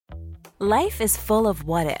Life is full of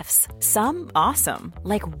what-ifs. Some awesome,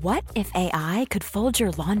 like what if AI could fold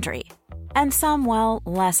your laundry? And some, well,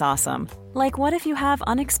 less awesome, like what if you have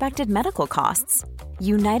unexpected medical costs?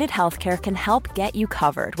 United Healthcare can help get you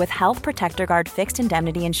covered with Health Protector Guard fixed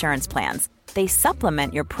indemnity insurance plans. They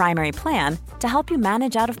supplement your primary plan to help you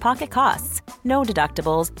manage out-of-pocket costs. No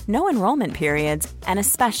deductibles, no enrollment periods, and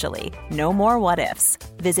especially no more what-ifs.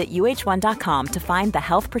 Visit uh1.com to find the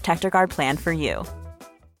Health Protector Guard plan for you.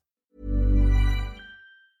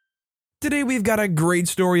 Today we've got a great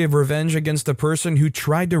story of revenge against a person who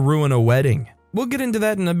tried to ruin a wedding. We'll get into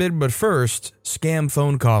that in a bit, but first, scam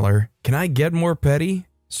phone caller. Can I get more petty?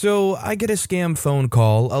 So, I get a scam phone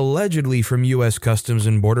call allegedly from US Customs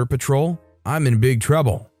and Border Patrol. I'm in big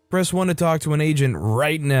trouble. Press 1 to talk to an agent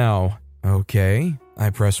right now. Okay,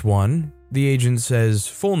 I press 1. The agent says,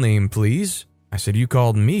 full name please. I said, you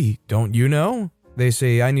called me, don't you know? They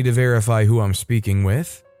say, I need to verify who I'm speaking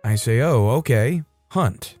with. I say, oh, okay.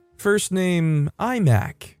 Hunt. First name,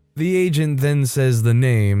 iMac. The agent then says the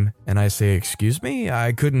name, and I say, excuse me,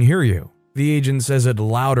 I couldn't hear you. The agent says it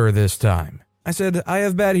louder this time. I said, I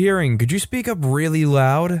have bad hearing, could you speak up really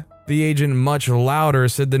loud? The agent much louder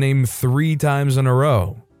said the name 3 times in a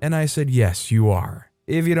row, and I said, yes, you are.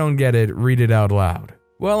 If you don't get it, read it out loud.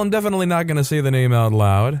 Well, I'm definitely not going to say the name out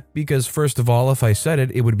loud, because first of all, if I said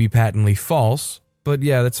it, it would be patently false. But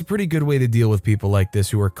yeah, that's a pretty good way to deal with people like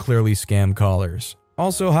this who are clearly scam callers.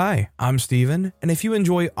 Also, hi, I'm Steven, and if you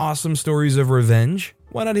enjoy awesome stories of revenge,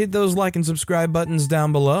 why not hit those like and subscribe buttons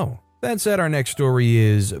down below? That said, our next story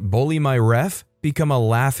is Bully My Ref, Become a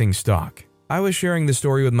Laughing Stock. I was sharing the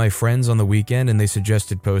story with my friends on the weekend and they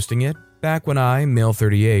suggested posting it. Back when I, male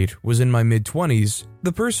 38, was in my mid-20s,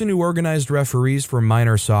 the person who organized referees for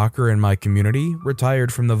minor soccer in my community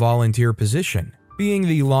retired from the volunteer position. Being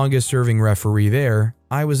the longest-serving referee there,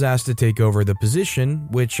 I was asked to take over the position,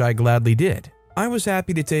 which I gladly did. I was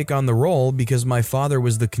happy to take on the role because my father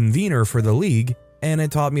was the convener for the league and it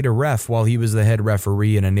taught me to ref while he was the head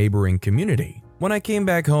referee in a neighboring community. When I came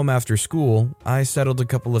back home after school, I settled a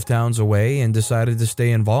couple of towns away and decided to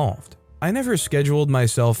stay involved. I never scheduled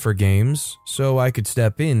myself for games, so I could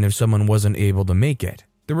step in if someone wasn't able to make it.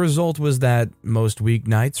 The result was that most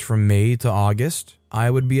weeknights from May to August, I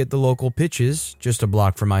would be at the local pitches just a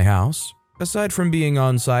block from my house. Aside from being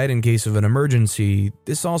on site in case of an emergency,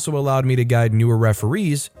 this also allowed me to guide newer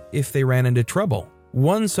referees if they ran into trouble.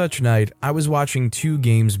 One such night, I was watching 2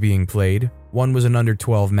 games being played. One was an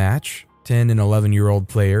under-12 match, 10 and 11-year-old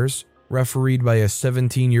players, refereed by a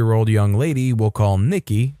 17-year-old young lady we'll call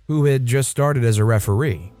Nikki, who had just started as a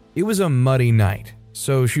referee. It was a muddy night,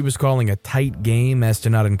 so she was calling a tight game as to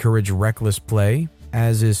not encourage reckless play.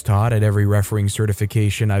 As is taught at every refereeing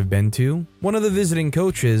certification I've been to, one of the visiting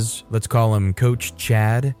coaches, let's call him Coach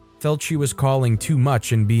Chad, felt she was calling too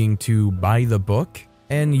much and being too by the book,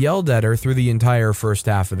 and yelled at her through the entire first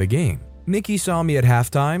half of the game. Nikki saw me at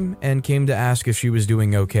halftime and came to ask if she was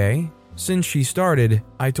doing okay. Since she started,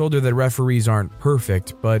 I told her that referees aren't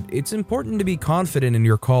perfect, but it's important to be confident in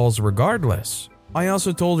your calls regardless. I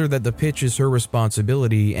also told her that the pitch is her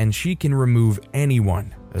responsibility and she can remove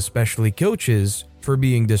anyone, especially coaches, for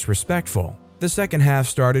being disrespectful. The second half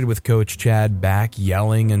started with Coach Chad back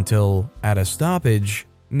yelling until, at a stoppage,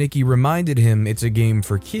 Nikki reminded him it's a game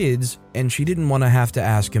for kids and she didn't want to have to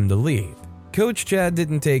ask him to leave. Coach Chad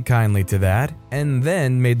didn't take kindly to that and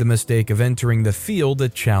then made the mistake of entering the field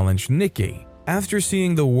that challenged Nikki. After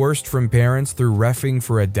seeing the worst from parents through reffing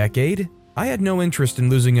for a decade, I had no interest in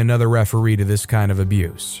losing another referee to this kind of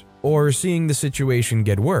abuse, or seeing the situation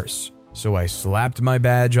get worse. So I slapped my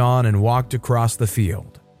badge on and walked across the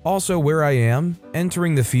field. Also, where I am,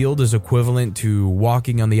 entering the field is equivalent to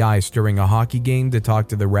walking on the ice during a hockey game to talk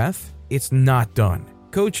to the ref. It's not done.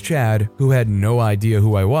 Coach Chad, who had no idea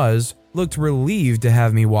who I was, looked relieved to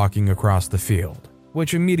have me walking across the field,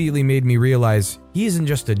 which immediately made me realize he isn't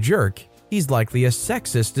just a jerk, he's likely a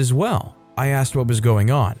sexist as well. I asked what was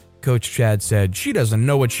going on. Coach Chad said, she doesn't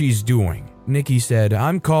know what she's doing. Nikki said,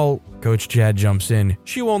 Coach Chad jumps in.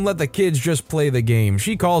 She won't let the kids just play the game.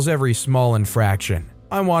 She calls every small infraction.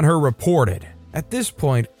 I want her reported. At this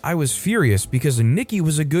point, I was furious because Nikki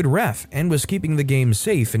was a good ref and was keeping the game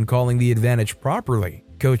safe and calling the advantage properly.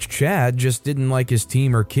 Coach Chad just didn't like his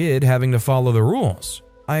team or kid having to follow the rules.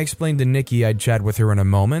 I explained to Nikki I'd chat with her in a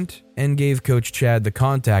moment and gave Coach Chad the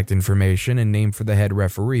contact information and name for the head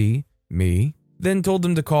referee, me, then told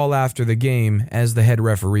him to call after the game as the head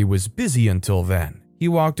referee was busy until then. He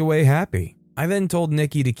walked away happy. I then told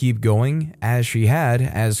Nikki to keep going, as she had,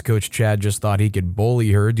 as Coach Chad just thought he could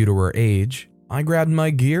bully her due to her age. I grabbed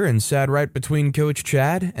my gear and sat right between Coach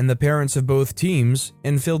Chad and the parents of both teams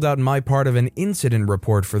and filled out my part of an incident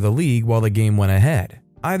report for the league while the game went ahead.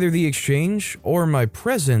 Either the exchange or my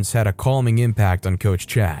presence had a calming impact on Coach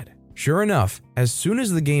Chad. Sure enough, as soon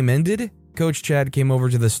as the game ended, Coach Chad came over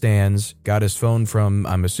to the stands, got his phone from,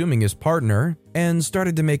 I'm assuming, his partner, and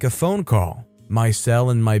started to make a phone call. My cell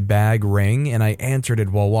and my bag rang and I answered it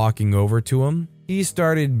while walking over to him. He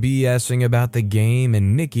started BSing about the game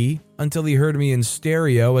and Nikki until he heard me in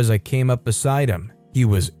stereo as I came up beside him. He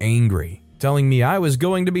was angry, telling me I was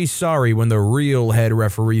going to be sorry when the real head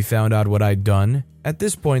referee found out what I'd done. At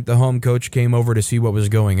this point, the home coach came over to see what was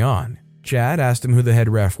going on. Chad asked him who the head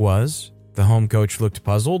ref was. The home coach looked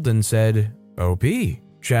puzzled and said, OP.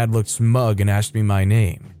 Chad looked smug and asked me my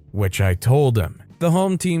name, which I told him. The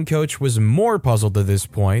home team coach was more puzzled at this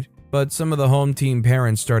point, but some of the home team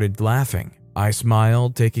parents started laughing. I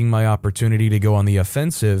smiled, taking my opportunity to go on the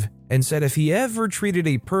offensive, and said if he ever treated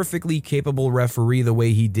a perfectly capable referee the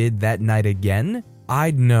way he did that night again,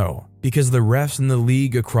 I'd know, because the refs in the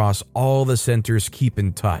league across all the centers keep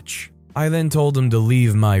in touch. I then told him to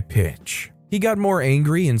leave my pitch. He got more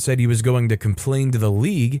angry and said he was going to complain to the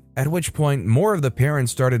league, at which point more of the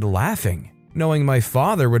parents started laughing, knowing my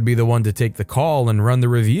father would be the one to take the call and run the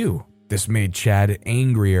review. This made Chad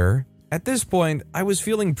angrier. At this point, I was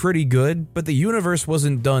feeling pretty good, but the universe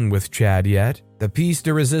wasn't done with Chad yet. The piece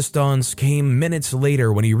de resistance came minutes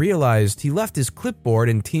later when he realized he left his clipboard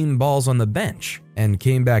and team balls on the bench and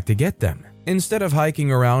came back to get them. Instead of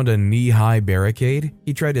hiking around a knee-high barricade,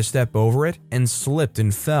 he tried to step over it and slipped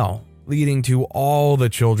and fell, leading to all the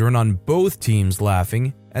children on both teams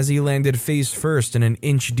laughing as he landed face first in an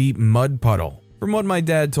inch-deep mud puddle. From what my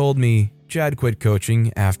dad told me, Chad quit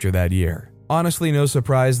coaching after that year. Honestly, no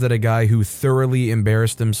surprise that a guy who thoroughly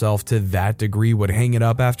embarrassed himself to that degree would hang it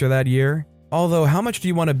up after that year. Although, how much do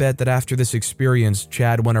you want to bet that after this experience,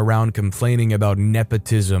 Chad went around complaining about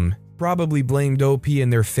nepotism, probably blamed OP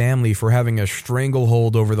and their family for having a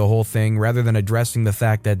stranglehold over the whole thing rather than addressing the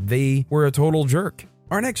fact that they were a total jerk?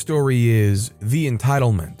 Our next story is The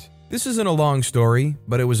Entitlement. This isn't a long story,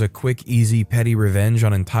 but it was a quick, easy, petty revenge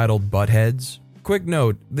on entitled buttheads. Quick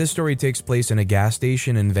note, this story takes place in a gas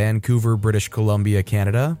station in Vancouver, British Columbia,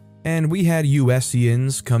 Canada, and we had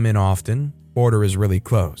USians come in often. Border is really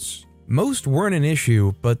close. Most weren't an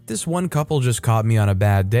issue, but this one couple just caught me on a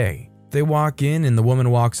bad day. They walk in and the woman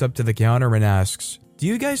walks up to the counter and asks, "Do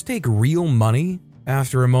you guys take real money?"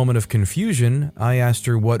 After a moment of confusion, I asked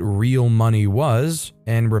her what real money was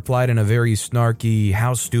and replied in a very snarky,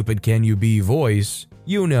 "How stupid can you be" voice,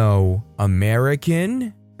 "You know,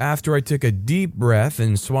 American?" After I took a deep breath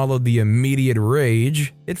and swallowed the immediate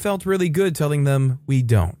rage, it felt really good telling them we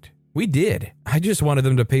don't. We did. I just wanted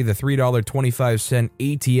them to pay the $3.25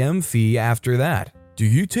 ATM fee after that. "Do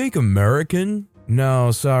you take American?" "No,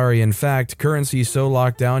 sorry. In fact, currency's so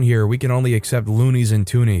locked down here, we can only accept loonies and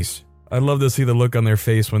toonies." I'd love to see the look on their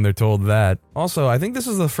face when they're told that. Also, I think this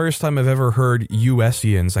is the first time I've ever heard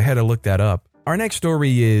USians. I had to look that up. Our next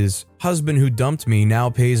story is, husband who dumped me now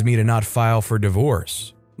pays me to not file for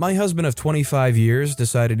divorce. My husband of 25 years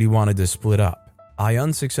decided he wanted to split up. I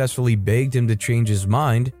unsuccessfully begged him to change his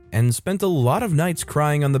mind and spent a lot of nights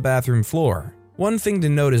crying on the bathroom floor. One thing to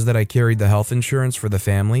note is that I carried the health insurance for the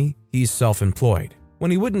family. He's self-employed. When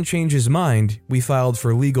he wouldn't change his mind, we filed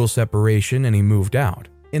for legal separation and he moved out.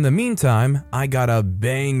 In the meantime, I got a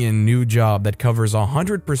bangin' new job that covers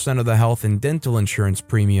 100% of the health and dental insurance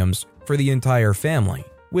premiums for the entire family,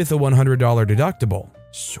 with a $100 deductible.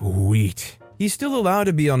 Sweet. He's still allowed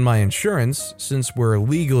to be on my insurance since we're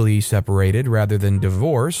legally separated rather than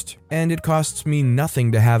divorced, and it costs me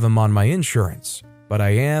nothing to have him on my insurance. But I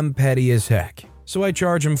am petty as heck, so I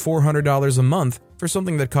charge him $400 a month for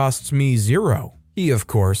something that costs me $0. He, of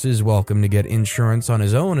course, is welcome to get insurance on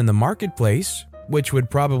his own in the marketplace, which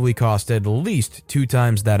would probably cost at least 2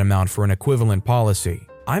 times that amount for an equivalent policy.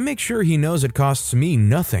 I make sure he knows it costs me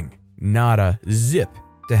nothing, not a zip,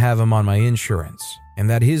 to have him on my insurance, and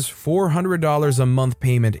that his $400 a month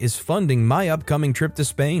payment is funding my upcoming trip to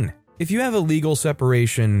Spain. If you have a legal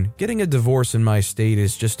separation, getting a divorce in my state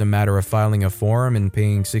is just a matter of filing a form and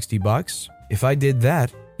paying $60. If I did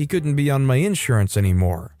that, he couldn't be on my insurance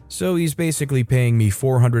anymore. So he's basically paying me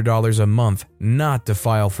 $400 a month not to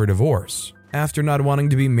file for divorce, after not wanting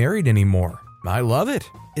to be married anymore. I love it.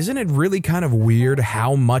 Isn't it really kind of weird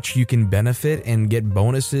how much you can benefit and get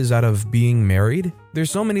bonuses out of being married?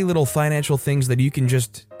 There's so many little financial things that you can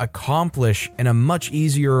just accomplish in a much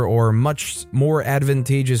easier or much more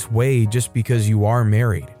advantageous way just because you are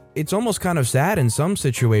married. It's almost kind of sad in some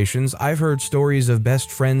situations. I've heard stories of best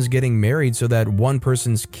friends getting married so that one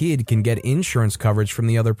person's kid can get insurance coverage from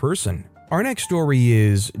the other person. Our next story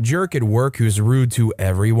is jerk at work who's rude to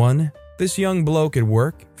everyone. This young bloke at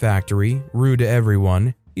work, factory, rude to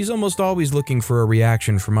everyone. He's almost always looking for a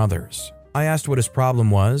reaction from others. I asked what his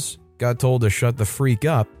problem was, got told to shut the freak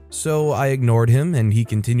up, so I ignored him and he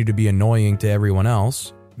continued to be annoying to everyone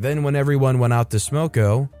else. Then when everyone went out to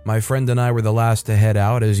smoko, my friend and I were the last to head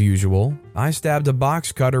out as usual. I stabbed a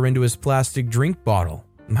box cutter into his plastic drink bottle.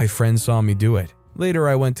 My friend saw me do it. Later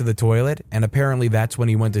I went to the toilet and apparently that's when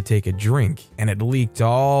he went to take a drink and it leaked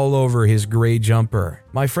all over his gray jumper.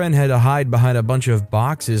 My friend had to hide behind a bunch of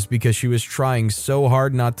boxes because she was trying so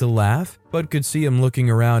hard not to laugh, but could see him looking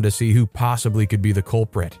around to see who possibly could be the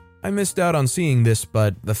culprit. I missed out on seeing this,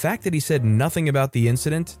 but the fact that he said nothing about the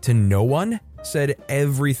incident to no one said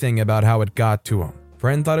everything about how it got to him.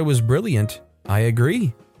 Friend thought it was brilliant. I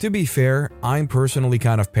agree. To be fair, I'm personally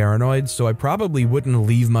kind of paranoid, so I probably wouldn't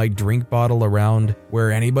leave my drink bottle around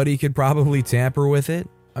where anybody could probably tamper with it.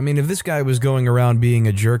 I mean, if this guy was going around being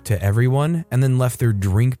a jerk to everyone and then left their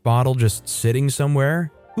drink bottle just sitting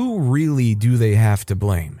somewhere, who really do they have to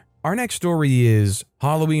blame? Our next story is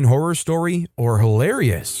Halloween horror story or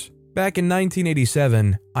hilarious. Back in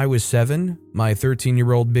 1987, I was 7. My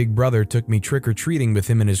 13-year-old big brother took me trick-or-treating with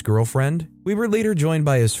him and his girlfriend. We were later joined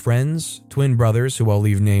by his friends, twin brothers who I'll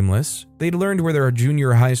leave nameless. They'd learned where their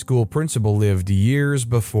junior high school principal lived years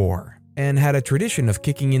before, and had a tradition of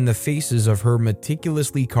kicking in the faces of her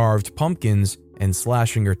meticulously carved pumpkins and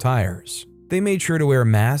slashing her tires. They made sure to wear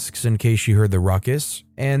masks in case she heard the ruckus,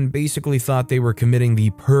 and basically thought they were committing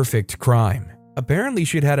the perfect crime. Apparently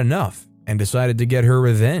she'd had enough and decided to get her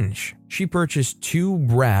revenge. She purchased 2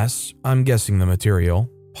 brass, I'm guessing the material,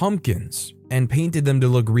 pumpkins, and painted them to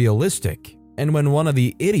look realistic. And when one of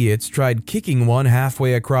the idiots tried kicking one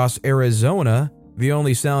halfway across Arizona, the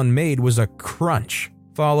only sound made was a crunch,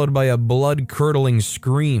 followed by a blood-curdling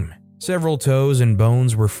scream. Several toes and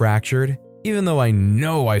bones were fractured. Even though I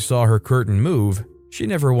know I saw her curtain move, she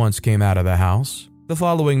never once came out of the house. The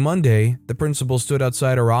following Monday, the principal stood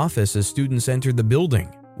outside her office as students entered the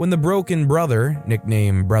building. When the broken brother,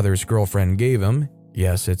 nickname brother's girlfriend gave him,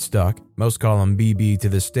 yes, it stuck, most call him BB to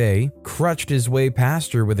this day, crutched his way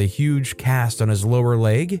past her with a huge cast on his lower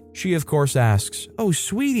leg, she of course asks, "Oh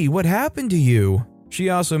sweetie, what happened to you?" She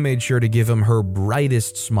also made sure to give him her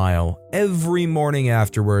brightest smile every morning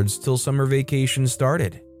afterwards till summer vacation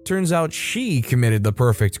started. Turns out she committed the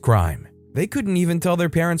perfect crime. They couldn't even tell their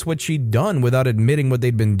parents what she'd done without admitting what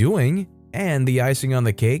they'd been doing. And the icing on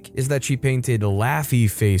the cake is that she painted laughy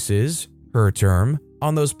faces, her term,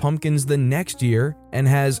 on those pumpkins the next year and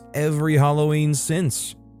has every Halloween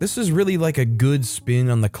since. This is really like a good spin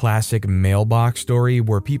on the classic mailbox story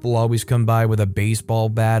where people always come by with a baseball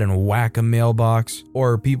bat and whack a mailbox,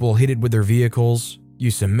 or people hit it with their vehicles.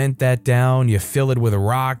 You cement that down, you fill it with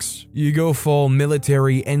rocks, you go full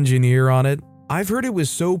military engineer on it. I've heard it was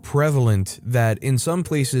so prevalent that in some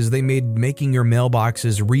places they made making your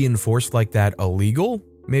mailboxes reinforced like that illegal.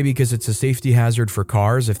 Maybe because it's a safety hazard for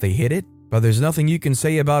cars if they hit it. But there's nothing you can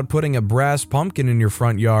say about putting a brass pumpkin in your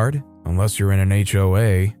front yard, unless you're in an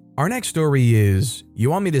HOA. Our next story is, you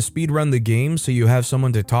want me to speedrun the game so you have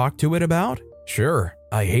someone to talk to it about? Sure,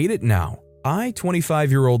 I hate it now. I,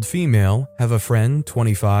 25-year-old female, have a friend,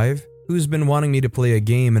 25, who's been wanting me to play a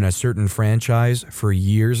game in a certain franchise for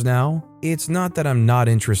years now. It's not that I'm not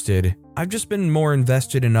interested, I've just been more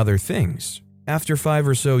invested in other things. After 5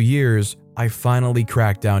 or so years, I finally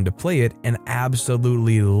cracked down to play it and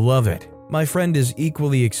absolutely love it. My friend is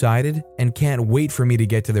equally excited and can't wait for me to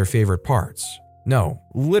get to their favorite parts. No,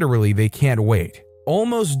 literally they can't wait.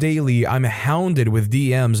 Almost daily, I'm hounded with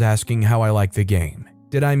DMs asking how I like the game.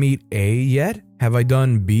 Did I meet A yet? Have I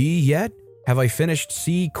done B yet? Have I finished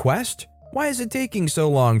C quest? Why is it taking so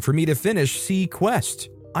long for me to finish C quest?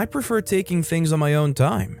 I prefer taking things on my own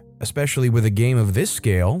time, especially with a game of this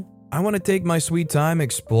scale. I want to take my sweet time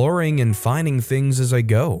exploring and finding things as I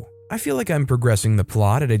go. I feel like I'm progressing the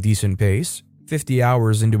plot at a decent pace, 50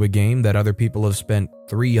 hours into a game that other people have spent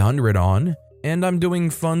 300 on, and I'm doing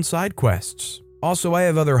fun side quests. Also, I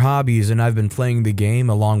have other hobbies and I've been playing the game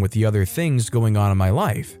along with the other things going on in my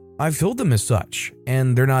life. I've told them as such,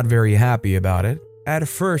 and they're not very happy about it. At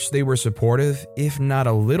first, they were supportive, if not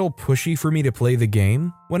a little pushy for me to play the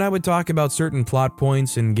game. When I would talk about certain plot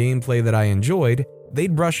points and gameplay that I enjoyed,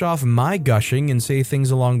 they'd brush off my gushing and say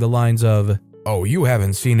things along the lines of, "Oh, you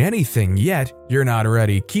haven't seen anything yet, you're not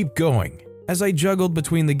ready, keep going." As I juggled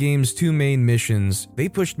between the game's 2 main missions, they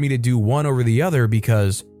pushed me to do one over the other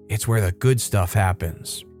because it's where the good stuff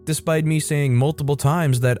happens. Despite me saying multiple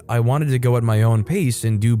times that I wanted to go at my own pace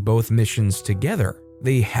and do both missions together,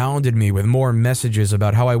 they hounded me with more messages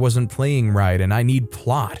about how I wasn't playing right and I need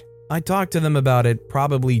plot. I talked to them about it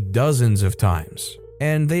probably dozens of times,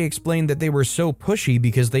 and they explained that they were so pushy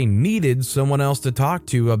because they needed someone else to talk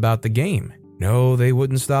to about the game. No, they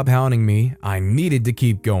wouldn't stop hounding me. I needed to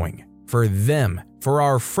keep going. For them, for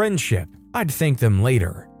our friendship. I'd thank them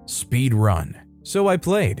later. Speed run. So I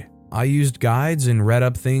played. I used guides and read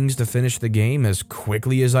up things to finish the game as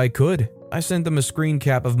quickly as I could. I sent them a screen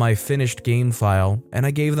cap of my finished game file, and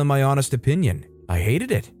I gave them my honest opinion. I hated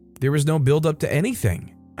it. There was no build up to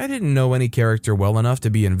anything. I didn't know any character well enough to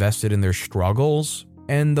be invested in their struggles,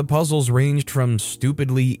 and the puzzles ranged from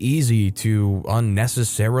stupidly easy to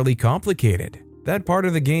unnecessarily complicated. That part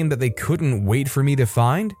of the game that they couldn't wait for me to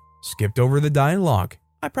find skipped over the dialogue.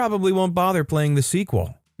 I probably won't bother playing the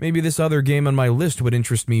sequel. Maybe this other game on my list would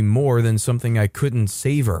interest me more than something I couldn't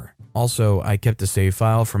savor. Also, I kept a save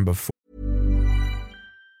file from before.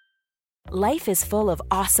 Life is full of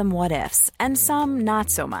awesome what-ifs, and some not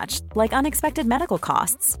so much, like unexpected medical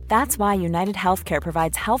costs. That's why United Healthcare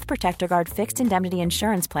provides Health Protector Guard fixed indemnity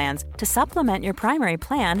insurance plans to supplement your primary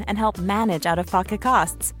plan and help manage out-of-pocket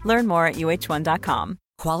costs. Learn more at uh1.com.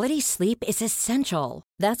 Quality sleep is essential.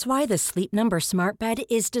 That's why the Sleep Number Smart Bed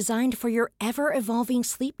is designed for your ever-evolving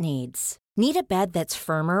sleep needs. Need a bed that's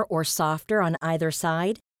firmer or softer on either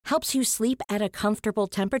side? Helps you sleep at a comfortable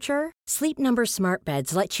temperature? Sleep Number Smart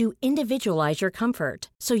Beds let you individualize your comfort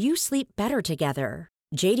so you sleep better together.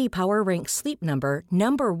 J.D. Power ranks Sleep Number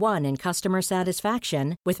number 1 in customer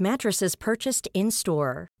satisfaction with mattresses purchased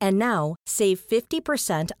in-store. And now, save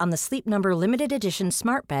 50% on the Sleep Number Limited Edition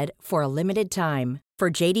Smart Bed for a limited time. For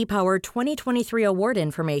J.D. Power 2023 award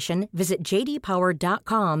information, visit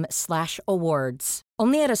jdpower.com/awards.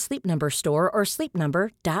 Only at a Sleep Number store or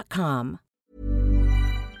sleepnumber.com.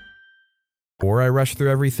 Before I rush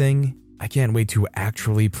through everything, I can't wait to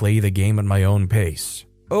actually play the game at my own pace.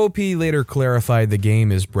 OP later clarified the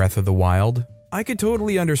game is Breath of the Wild. I could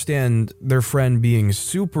totally understand their friend being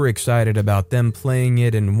super excited about them playing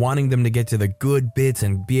it and wanting them to get to the good bits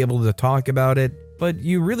and be able to talk about it, but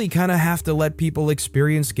you really kind of have to let people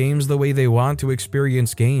experience games the way they want to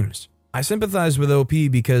experience games. I sympathize with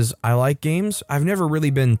OP because I like games. I've never really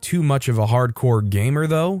been too much of a hardcore gamer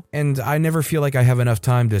though, and I never feel like I have enough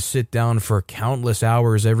time to sit down for countless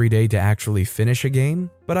hours every day to actually finish a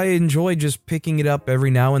game. But I enjoy just picking it up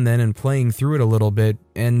every now and then and playing through it a little bit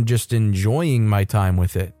and just enjoying my time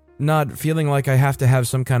with it. Not feeling like I have to have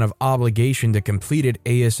some kind of obligation to complete it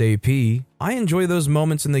ASAP. I enjoy those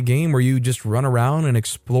moments in the game where you just run around and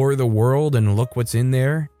explore the world and look what's in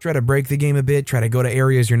there. Try to break the game a bit, try to go to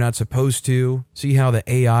areas you're not supposed to, see how the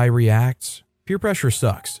AI reacts. Peer pressure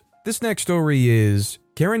sucks. This next story is,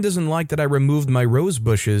 Karen doesn't like that I removed my rose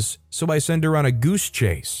bushes, so I send her on a goose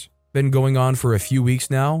chase. Been going on for a few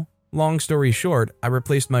weeks now. Long story short, I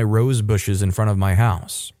replaced my rose bushes in front of my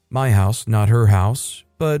house. My house, not her house.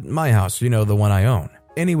 But my house, you know, the one I own.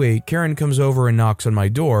 Anyway, Karen comes over and knocks on my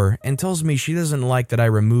door and tells me she doesn't like that I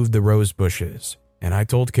removed the rose bushes. And I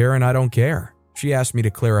told Karen I don't care. She asked me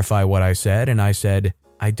to clarify what I said, and I said,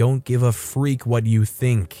 I don't give a freak what you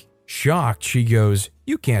think. Shocked, she goes,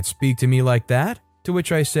 you can't speak to me like that. To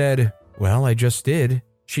which I said, well, I just did.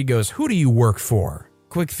 She goes, who do you work for?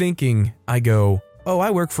 Quick thinking, I go, oh,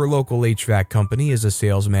 I work for a local HVAC company as a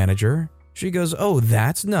sales manager. She goes, oh,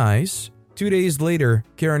 that's nice. 2 days later,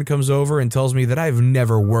 Karen comes over and tells me that I've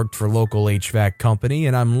never worked for local HVAC company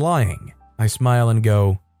and I'm lying. I smile and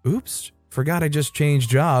go, oops, forgot I just changed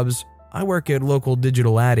jobs. I work at local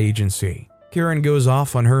digital ad agency. Karen goes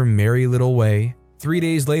off on her merry little way. 3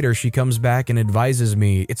 days later, she comes back and advises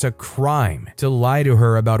me it's a crime to lie to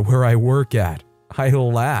her about where I work at. I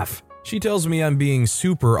laugh. She tells me I'm being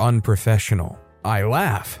super unprofessional. I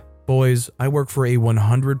laugh. Boys, I work for a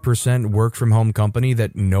 100% work-from-home company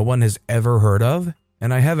that no one has ever heard of,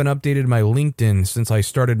 and I haven't updated my LinkedIn since I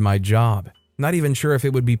started my job. Not even sure if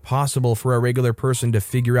it would be possible for a regular person to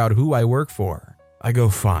figure out who I work for. I go,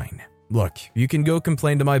 fine. Look, you can go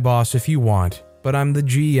complain to my boss if you want, but I'm the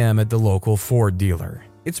GM at the local Ford dealer.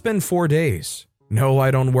 It's been 4 days. No,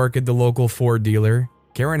 I don't work at the local Ford dealer.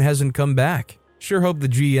 Karen hasn't come back. Sure hope the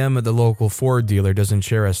GM at the local Ford dealer doesn't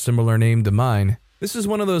share a similar name to mine. This is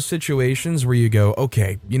one of those situations where you go,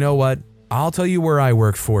 okay, you know what? I'll tell you where I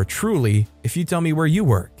work for, truly, if you tell me where you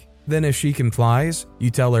work. Then if she complies,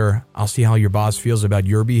 you tell her, I'll see how your boss feels about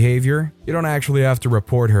your behavior. You don't actually have to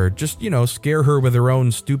report her, just, scare her with her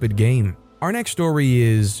own stupid game. Our next story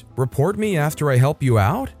is, report me after I help you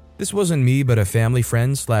out? This wasn't me, but a family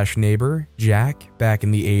friend / neighbor, Jack, back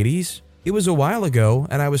in the 80s. It was a while ago,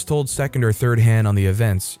 and I was told second or third hand on the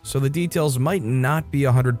events, so the details might not be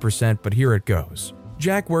 100%, but here it goes.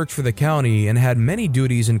 Jack worked for the county and had many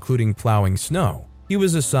duties including plowing snow. He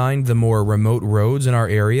was assigned the more remote roads in our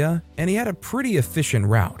area, and he had a pretty efficient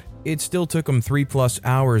route. It still took him 3+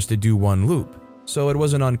 hours to do one loop, so it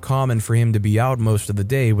wasn't uncommon for him to be out most of the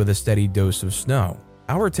day with a steady dose of snow.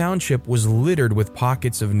 Our township was littered with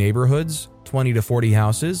pockets of neighborhoods, 20 to 40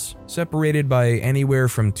 houses, separated by anywhere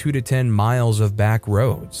from 2 to 10 miles of back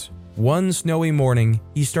roads. One snowy morning,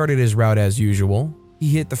 he started his route as usual. He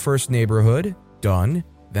hit the first neighborhood, done,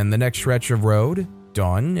 then the next stretch of road,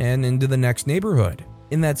 done, and into the next neighborhood.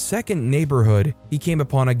 In that second neighborhood, he came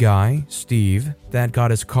upon a guy, Steve, that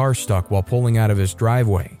got his car stuck while pulling out of his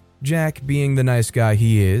driveway. Jack, being the nice guy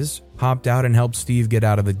he is, hopped out and helped Steve get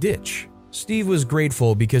out of the ditch. Steve was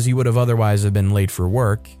grateful because he would have otherwise have been late for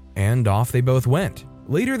work, and off they both went.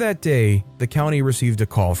 Later that day, the county received a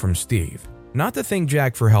call from Steve. Not to thank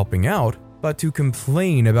Jack for helping out, but to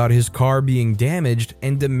complain about his car being damaged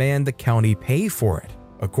and demand the county pay for it.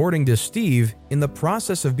 According to Steve, in the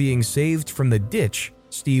process of being saved from the ditch,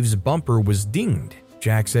 Steve's bumper was dinged.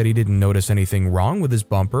 Jack said he didn't notice anything wrong with his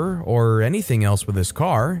bumper or anything else with his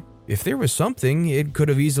car. If there was something, it could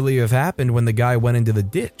have easily have happened when the guy went into the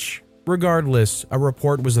ditch. Regardless, a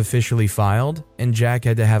report was officially filed, and Jack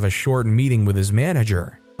had to have a short meeting with his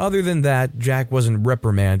manager. Other than that, Jack wasn't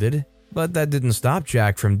reprimanded, but that didn't stop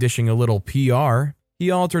Jack from dishing a little PR.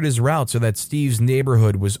 He altered his route so that Steve's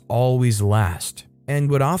neighborhood was always last, and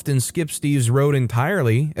would often skip Steve's road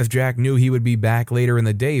entirely if Jack knew he would be back later in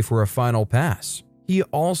the day for a final pass. He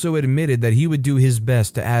also admitted that he would do his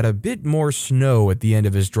best to add a bit more snow at the end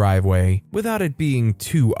of his driveway without it being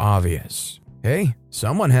too obvious. Hey,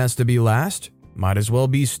 someone has to be last. Might as well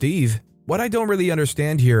be Steve. What I don't really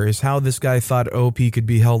understand here is how this guy thought OP could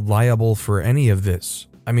be held liable for any of this.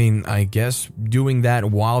 I mean, I guess doing that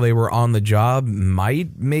while they were on the job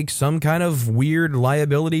might make some kind of weird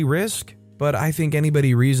liability risk, but I think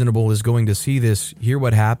anybody reasonable is going to see this, hear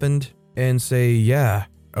what happened, and say, yeah,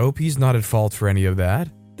 OP's not at fault for any of that.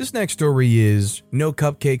 This next story is no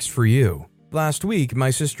cupcakes for you. Last week, my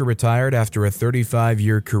sister retired after a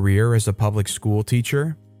 35-year career as a public school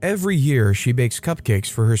teacher. Every year, she bakes cupcakes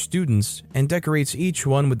for her students and decorates each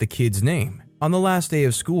one with the kid's name. On the last day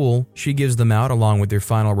of school, she gives them out along with their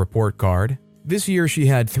final report card. This year, she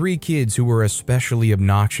had 3 kids who were especially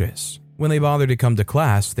obnoxious. When they bothered to come to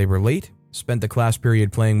class, they were late, spent the class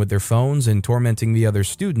period playing with their phones and tormenting the other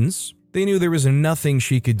students. They knew there was nothing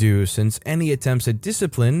she could do since any attempts at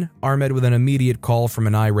discipline are met with an immediate call from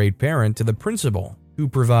an irate parent to the principal, who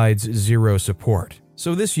provides zero support.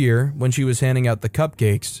 So this year, when she was handing out the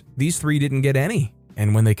cupcakes, these 3 didn't get any.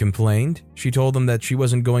 And when they complained, she told them that she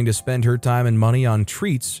wasn't going to spend her time and money on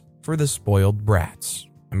treats for the spoiled brats.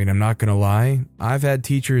 I mean, I'm not gonna lie, I've had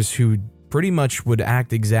teachers who pretty much would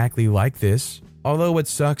act exactly like this. Although what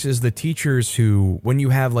sucks is the teachers who, when you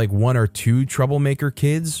have like 1 or 2 troublemaker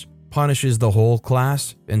kids, punishes the whole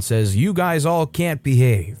class and says, you guys all can't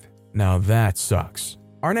behave. Now that sucks.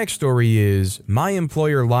 Our next story is, my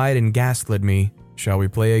employer lied and gaslit me. Shall we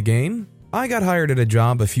play a game? I got hired at a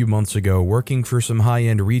job a few months ago working for some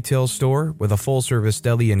high-end retail store with a full-service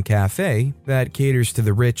deli and cafe that caters to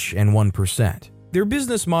the rich and 1%. Their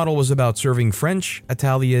business model was about serving French,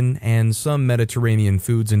 Italian, and some Mediterranean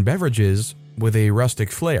foods and beverages with a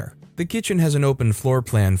rustic flair. The kitchen has an open floor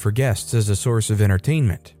plan for guests as a source of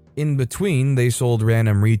entertainment. In between, they sold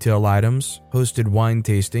random retail items, hosted wine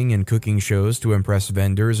tasting and cooking shows to impress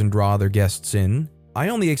vendors and draw their guests in. I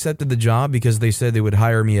only accepted the job because they said they would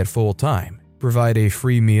hire me at full time, provide a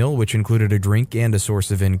free meal which included a drink and a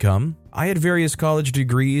source of income. I had various college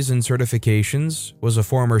degrees and certifications, was a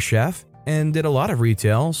former chef, and did a lot of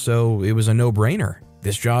retail, so it was a no-brainer.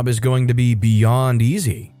 This job is going to be beyond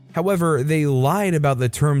easy. However, they lied about the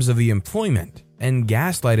terms of the employment and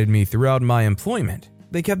gaslighted me throughout my employment.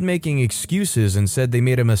 They kept making excuses and said they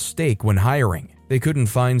made a mistake when hiring. They couldn't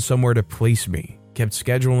find somewhere to place me, kept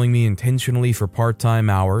scheduling me intentionally for part-time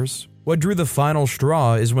hours. What drew the final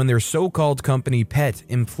straw is when their so-called company pet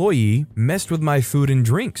employee messed with my food and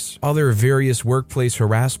drinks, other various workplace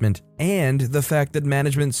harassment, and the fact that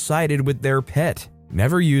management sided with their pet.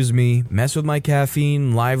 Never use me, mess with my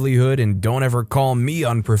caffeine, livelihood, and don't ever call me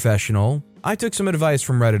unprofessional. I took some advice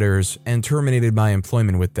from Redditors and terminated my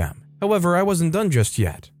employment with them. However, I wasn't done just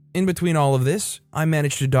yet. In between all of this, I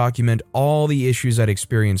managed to document all the issues I'd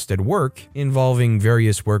experienced at work involving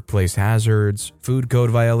various workplace hazards, food code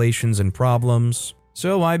violations, and problems.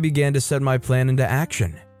 So I began to set my plan into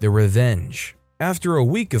action, the revenge. After a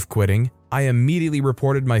week of quitting, I immediately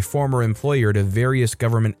reported my former employer to various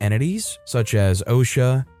government entities such as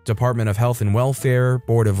OSHA, Department of Health and Welfare,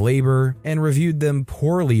 Board of Labor, and reviewed them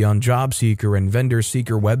poorly on JobSeeker and Vendor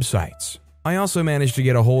Seeker websites. I also managed to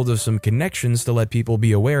get a hold of some connections to let people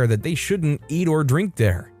be aware that they shouldn't eat or drink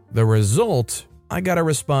there. The result, I got a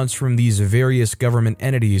response from these various government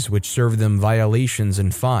entities which serve them violations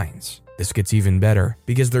and fines. This gets even better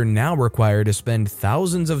because they're now required to spend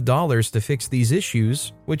thousands of dollars to fix these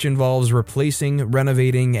issues, which involves replacing,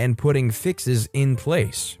 renovating, and putting fixes in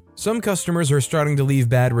place. Some customers are starting to leave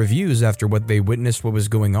bad reviews after what they witnessed what was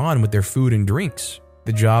going on with their food and drinks.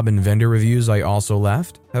 The job and vendor reviews I also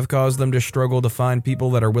left have caused them to struggle to find people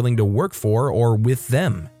that are willing to work for or with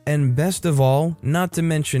them. And best of all, not to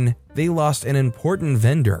mention, they lost an important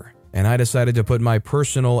vendor, and I decided to put my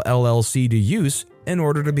personal LLC to use in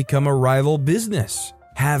order to become a rival business.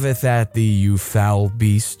 Haveth at thee, you foul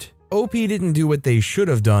beast. OP didn't do what they should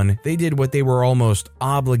have done, they did what they were almost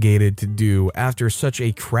obligated to do after such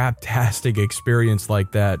a craptastic experience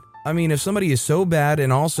like that. I mean, if somebody is so bad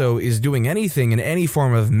and also is doing anything in any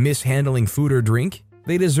form of mishandling food or drink,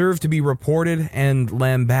 they deserve to be reported and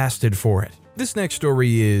lambasted for it. This next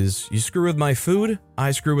story is, you screw with my food,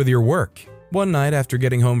 I screw with your work. One night after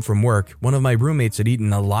getting home from work, one of my roommates had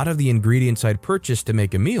eaten a lot of the ingredients I'd purchased to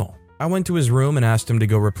make a meal. I went to his room and asked him to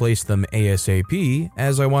go replace them ASAP,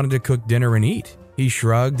 as I wanted to cook dinner and eat. He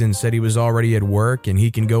shrugged and said he was already at work and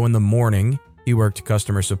he can go in the morning. He worked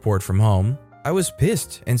customer support from home. I was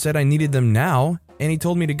pissed and said I needed them now, and he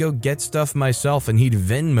told me to go get stuff myself and he'd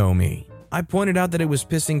Venmo me. I pointed out that it was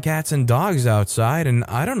pissing cats and dogs outside and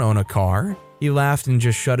I don't own a car. He laughed and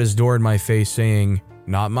just shut his door in my face saying,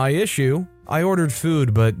 "Not my issue." I ordered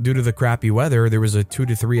food, but due to the crappy weather, there was a 2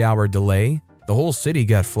 to 3 hour delay. The whole city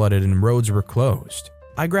got flooded and roads were closed.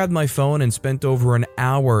 I grabbed my phone and spent over an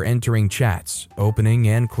hour entering chats, opening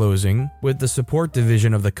and closing, with the support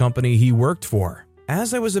division of the company he worked for.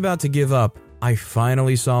 As I was about to give up, I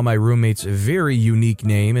finally saw my roommate's very unique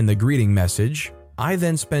name in the greeting message. I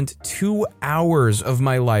then spent 2 hours of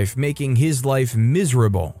my life making his life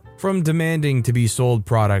miserable. From demanding to be sold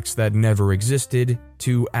products that never existed,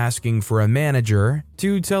 to asking for a manager,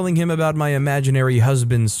 to telling him about my imaginary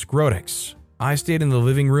husband's scrotics. I stayed in the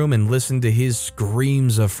living room and listened to his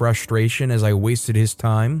screams of frustration as I wasted his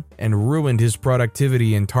time and ruined his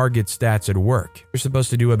productivity and target stats at work. You're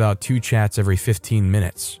supposed to do about 2 chats every 15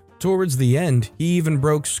 minutes. Towards the end, he even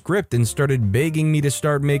broke script and started begging me to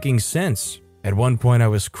start making sense. At one point, I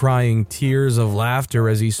was crying tears of laughter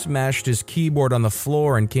as he smashed his keyboard on the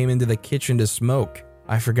floor and came into the kitchen to smoke.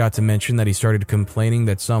 I forgot to mention that he started complaining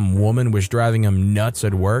that some woman was driving him nuts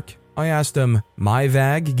at work. I asked him, "My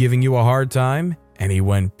vag giving you a hard time?" And he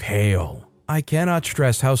went pale. I cannot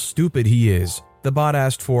stress how stupid he is. The bot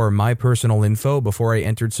asked for my personal info before I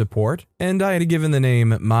entered support, and I had given the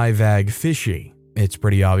name My Vag Fishy. It's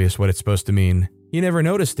pretty obvious what it's supposed to mean. He never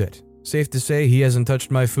noticed it. Safe to say he hasn't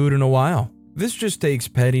touched my food in a while. This just takes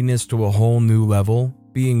pettiness to a whole new level,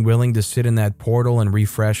 being willing to sit in that portal and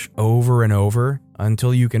refresh over and over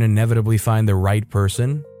until you can inevitably find the right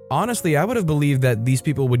person. Honestly, I would have believed that these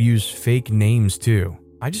people would use fake names too.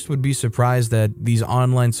 I just would be surprised that these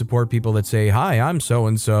online support people that say, "Hi, I'm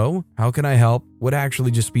so-and-so, how can I help?" would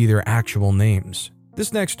actually just be their actual names.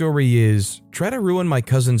 This next story is, try to ruin my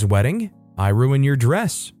cousin's wedding? I ruin your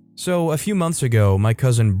dress. So a few months ago, my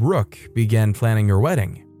cousin Brooke began planning her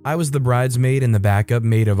wedding. I was the bridesmaid and the backup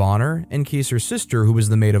maid of honor in case her sister, who was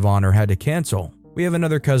the maid of honor, had to cancel. We have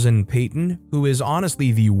another cousin, Peyton, who is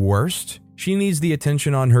honestly the worst. She needs the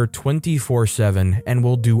attention on her 24/7 and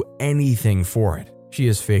will do anything for it. She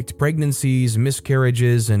has faked pregnancies,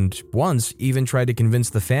 miscarriages, and once even tried to convince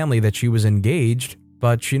the family that she was engaged,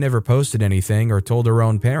 but she never posted anything or told her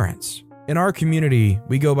own parents. In our community,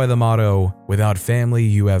 we go by the motto, "Without family,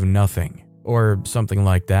 you have nothing." Or something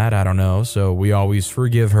like that, I don't know, so we always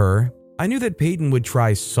forgive her. I knew that Peyton would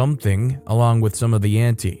try something along with some of the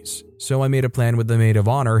aunties, so I made a plan with the maid of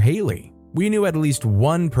honor, Haley. We knew at least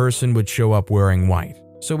one person would show up wearing white,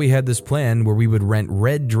 so we had this plan where we would rent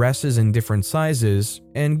red dresses in different sizes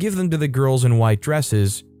and give them to the girls in white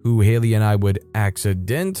dresses who Haley and I would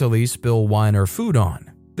accidentally spill wine or food on.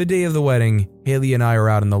 The day of the wedding, Haley and I are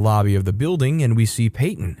out in the lobby of the building and we see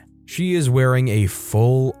Peyton. She is wearing a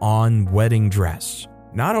full-on wedding dress.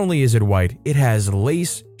 Not only is it white, it has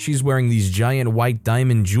lace. She's wearing these giant white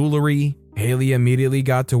diamond jewelry. Haley immediately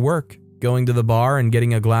got to work, going to the bar and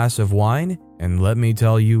getting a glass of wine. And let me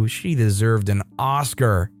tell you, she deserved an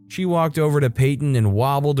Oscar. She walked over to Peyton and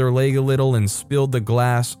wobbled her leg a little and spilled the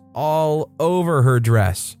glass all over her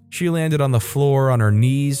dress. She landed on the floor on her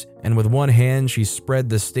knees, and with one hand she spread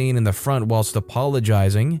the stain in the front whilst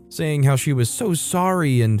apologizing, saying how she was so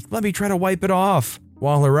sorry and let me try to wipe it off,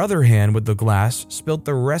 while her other hand with the glass spilt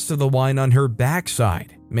the rest of the wine on her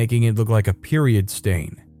backside, making it look like a period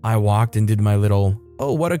stain. I walked and did my little,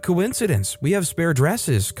 "Oh, what a coincidence. We have spare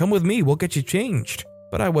dresses. Come with me, we'll get you changed."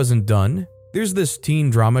 But I wasn't done. There's this teen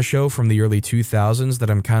drama show from the early 2000s that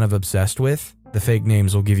I'm kind of obsessed with. The fake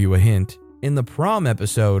names will give you a hint. In the prom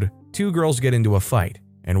episode, two girls get into a fight,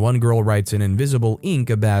 and one girl writes in invisible ink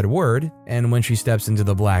a bad word, and when she steps into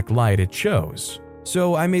the black light, it shows.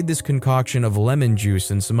 So I made this concoction of lemon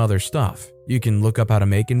juice and some other stuff. You can look up how to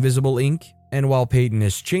make invisible ink, and while Peyton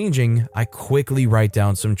is changing, I quickly write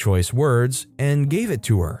down some choice words and gave it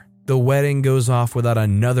to her. The wedding goes off without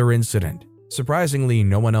another incident. Surprisingly,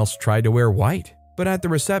 no one else tried to wear white. But at the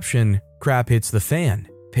reception, crap hits the fan.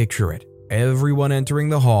 Picture it. Everyone entering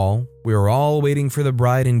the hall, we were all waiting for the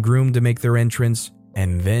bride and groom to make their entrance,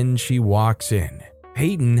 and then she walks in.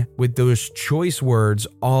 Peyton with those choice words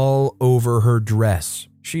all over her dress.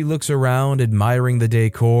 She looks around, admiring the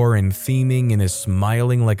decor and theming, and is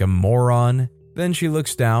smiling like a moron. Then she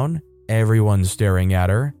looks down. Everyone's staring at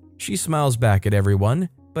her. She smiles back at everyone,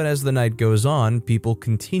 but as the night goes on, people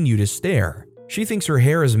continue to stare. She thinks her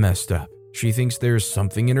hair is messed up. She thinks there's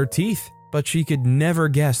something in her teeth, but she could never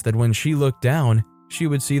guess that when she looked down, she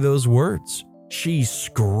would see those words. She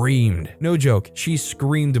screamed. No joke, she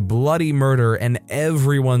screamed bloody murder, and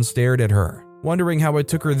everyone stared at her, wondering how it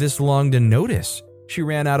took her this long to notice. She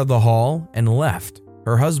ran out of the hall and left.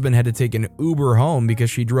 Her husband had to take an Uber home because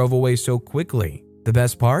she drove away so quickly. The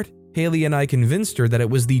best part? Haley and I convinced her that it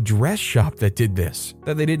was the dress shop that did this,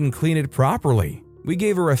 that they didn't clean it properly. We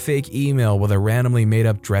gave her a fake email with a randomly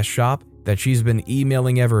made-up dress shop that she's been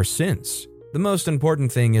emailing ever since. The most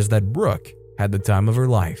important thing is that Brooke had the time of her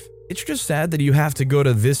life. It's just sad that you have to go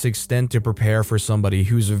to this extent to prepare for somebody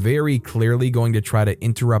who's very clearly going to try to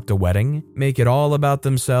interrupt a wedding, make it all about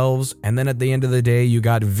themselves, and then at the end of the day, you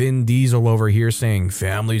got Vin Diesel over here saying,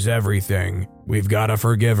 "Family's everything. We've got to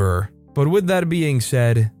forgive her." But with that being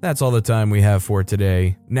said, that's all the time we have for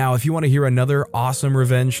today. Now, if you want to hear another awesome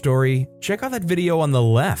revenge story, check out that video on the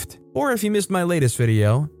left. Or if you missed my latest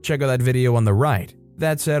video, check out that video on the right.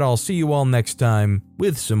 That said, I'll see you all next time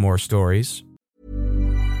with some more stories.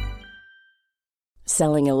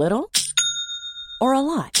 Selling a little or a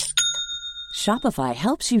lot? Shopify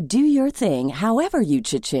helps you do your thing however you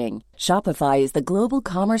cha-ching. Shopify is the global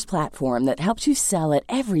commerce platform that helps you sell at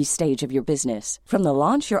every stage of your business. From the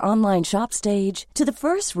launch your online shop stage to the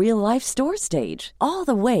first real-life store stage, all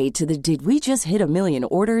the way to the did we just hit a million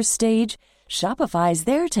orders stage. Shopify is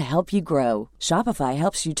there to help you grow. Shopify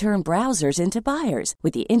helps you turn browsers into buyers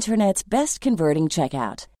with the internet's best converting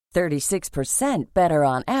checkout. 36% better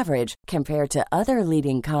on average compared to other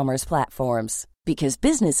leading commerce platforms. Because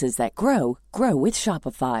businesses that grow, grow with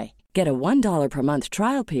Shopify. Get a $1 per month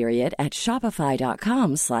trial period at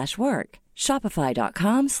shopify.com/work.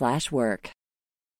 Shopify.com/work.